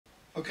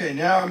Okay,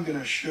 now I'm going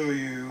to show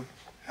you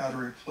how to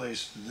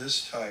replace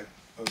this type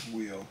of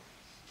wheel.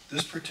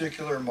 This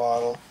particular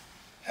model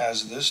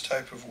has this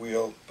type of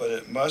wheel, but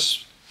it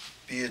must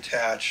be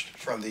attached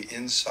from the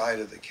inside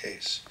of the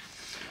case.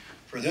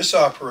 For this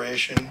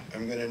operation,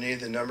 I'm going to need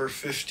the number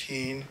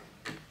 15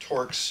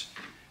 Torx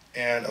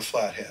and a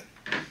flathead.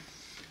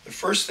 The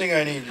first thing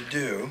I need to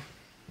do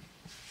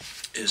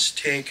is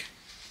take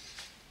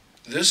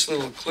this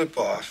little clip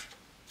off.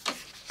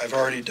 I've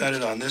already done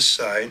it on this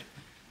side,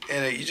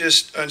 and you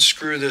just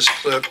unscrew this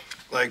clip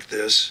like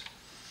this,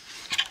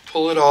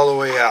 pull it all the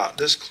way out.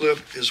 This clip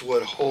is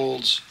what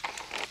holds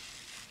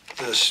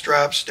the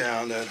straps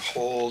down that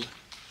hold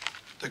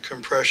the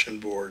compression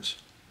boards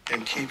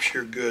and keeps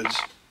your goods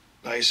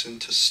nice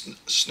and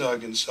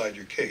snug inside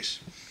your case.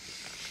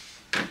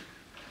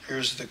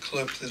 Here's the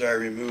clip that I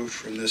removed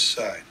from this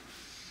side.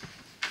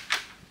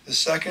 The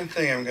second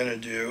thing I'm going to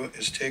do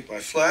is take my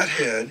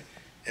flathead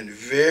and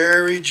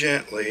very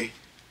gently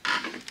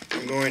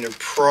I'm going to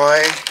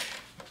pry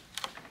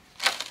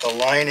the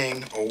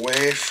lining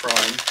away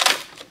from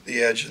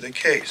the edge of the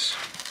case.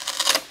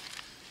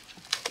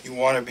 You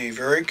want to be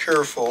very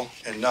careful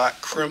and not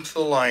crimp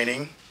the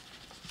lining.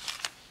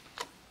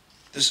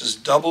 This is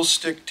double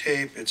stick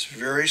tape. It's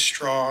very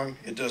strong.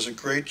 It does a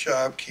great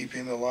job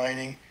keeping the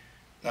lining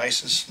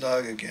nice and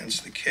snug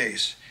against the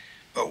case.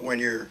 But when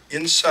you're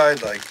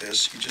inside like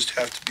this, you just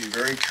have to be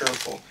very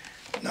careful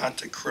not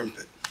to crimp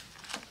it.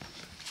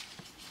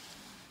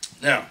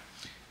 Now,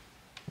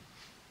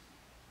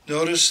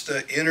 notice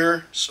the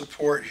inner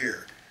support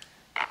here.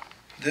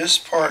 This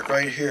part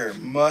right here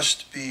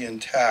must be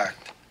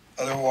intact.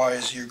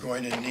 Otherwise, you're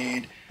going to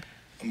need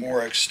a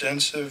more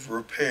extensive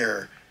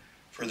repair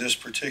for this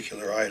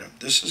particular item.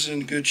 This is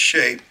in good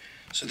shape,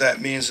 so that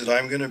means that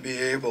I'm going to be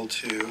able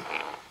to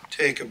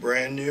take a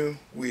brand new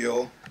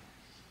wheel.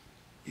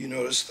 You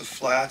notice the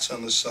flats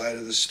on the side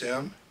of the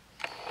stem?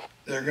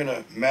 They're going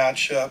to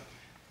match up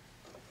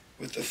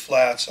with the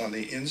flats on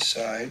the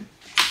inside.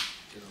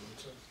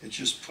 It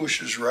just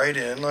pushes right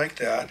in like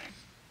that.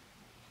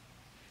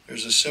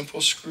 There's a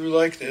simple screw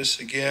like this.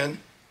 Again,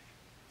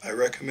 I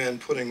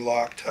recommend putting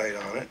Loctite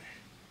on it.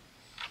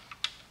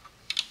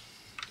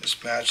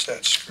 Just match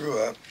that screw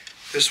up.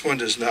 This one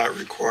does not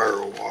require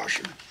a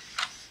washer.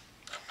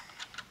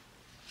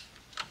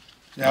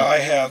 Now I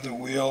have the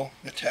wheel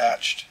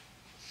attached,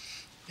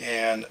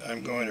 and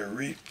I'm going to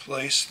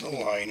replace the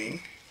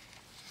lining.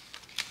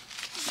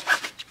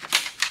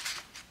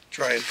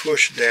 Try and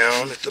push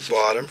down at the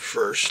bottom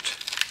first,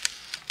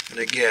 and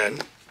again,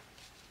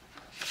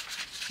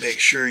 make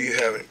sure you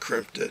haven't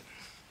crimped it,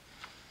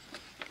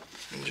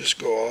 and just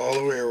go all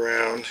the way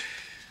around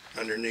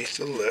underneath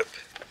the lip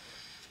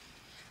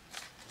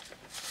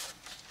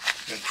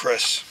and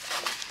press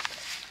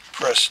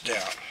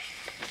down.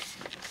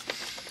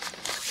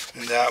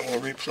 And that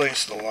will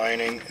replace the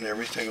lining and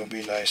everything will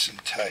be nice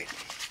and tight.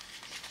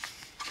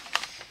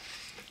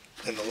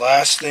 Then the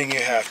last thing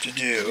you have to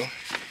do,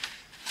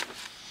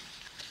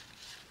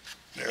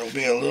 there will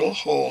be a little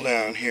hole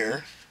down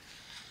here,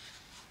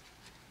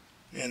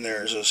 and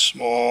there's a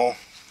small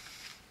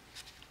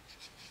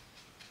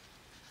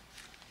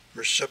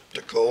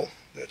receptacle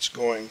that's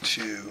going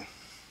to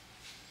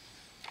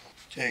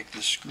take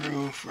the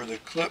screw for the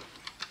clip,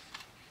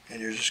 and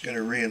you're just going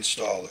to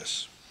reinstall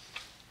this.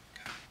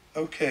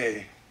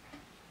 Okay,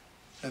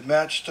 I've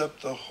matched up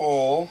the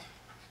hole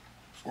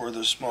for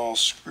the small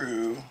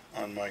screw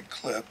on my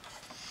clip,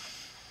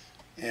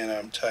 and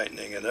I'm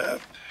tightening it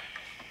up.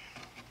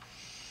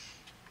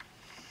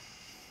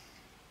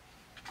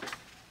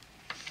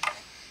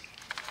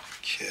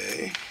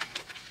 Okay.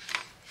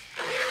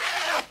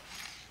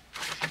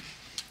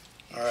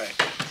 Alright,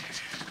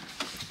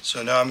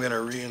 so now I'm going to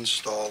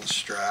reinstall the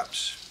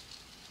straps.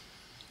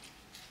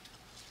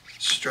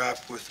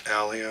 Strap with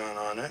ALEON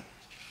on it.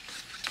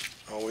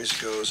 Always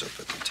goes up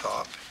at the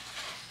top.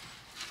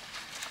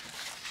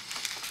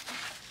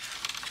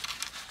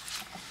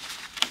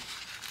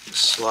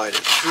 Just slide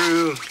it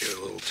through, give it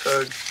a little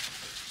tug,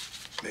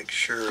 make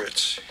sure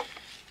it's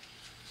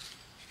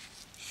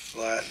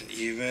flat and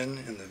even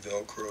and the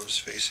Velcro is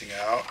facing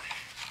out.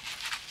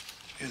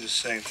 Do the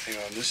same thing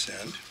on this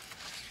end.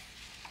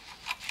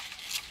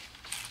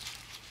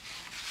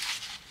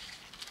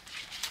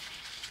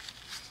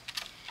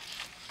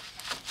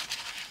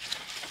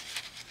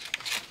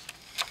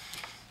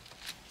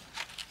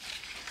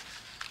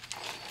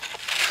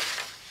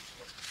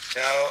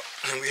 Now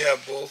we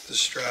have both the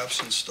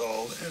straps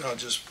installed, and I'll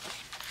just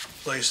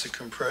place the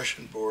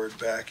compression board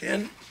back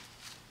in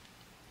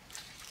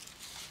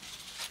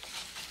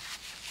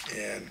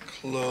and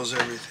close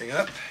everything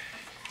up.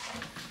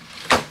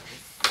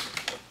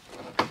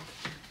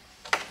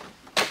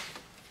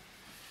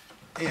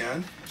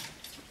 And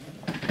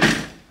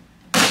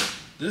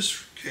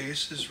this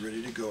case is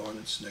ready to go on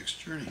its next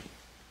journey.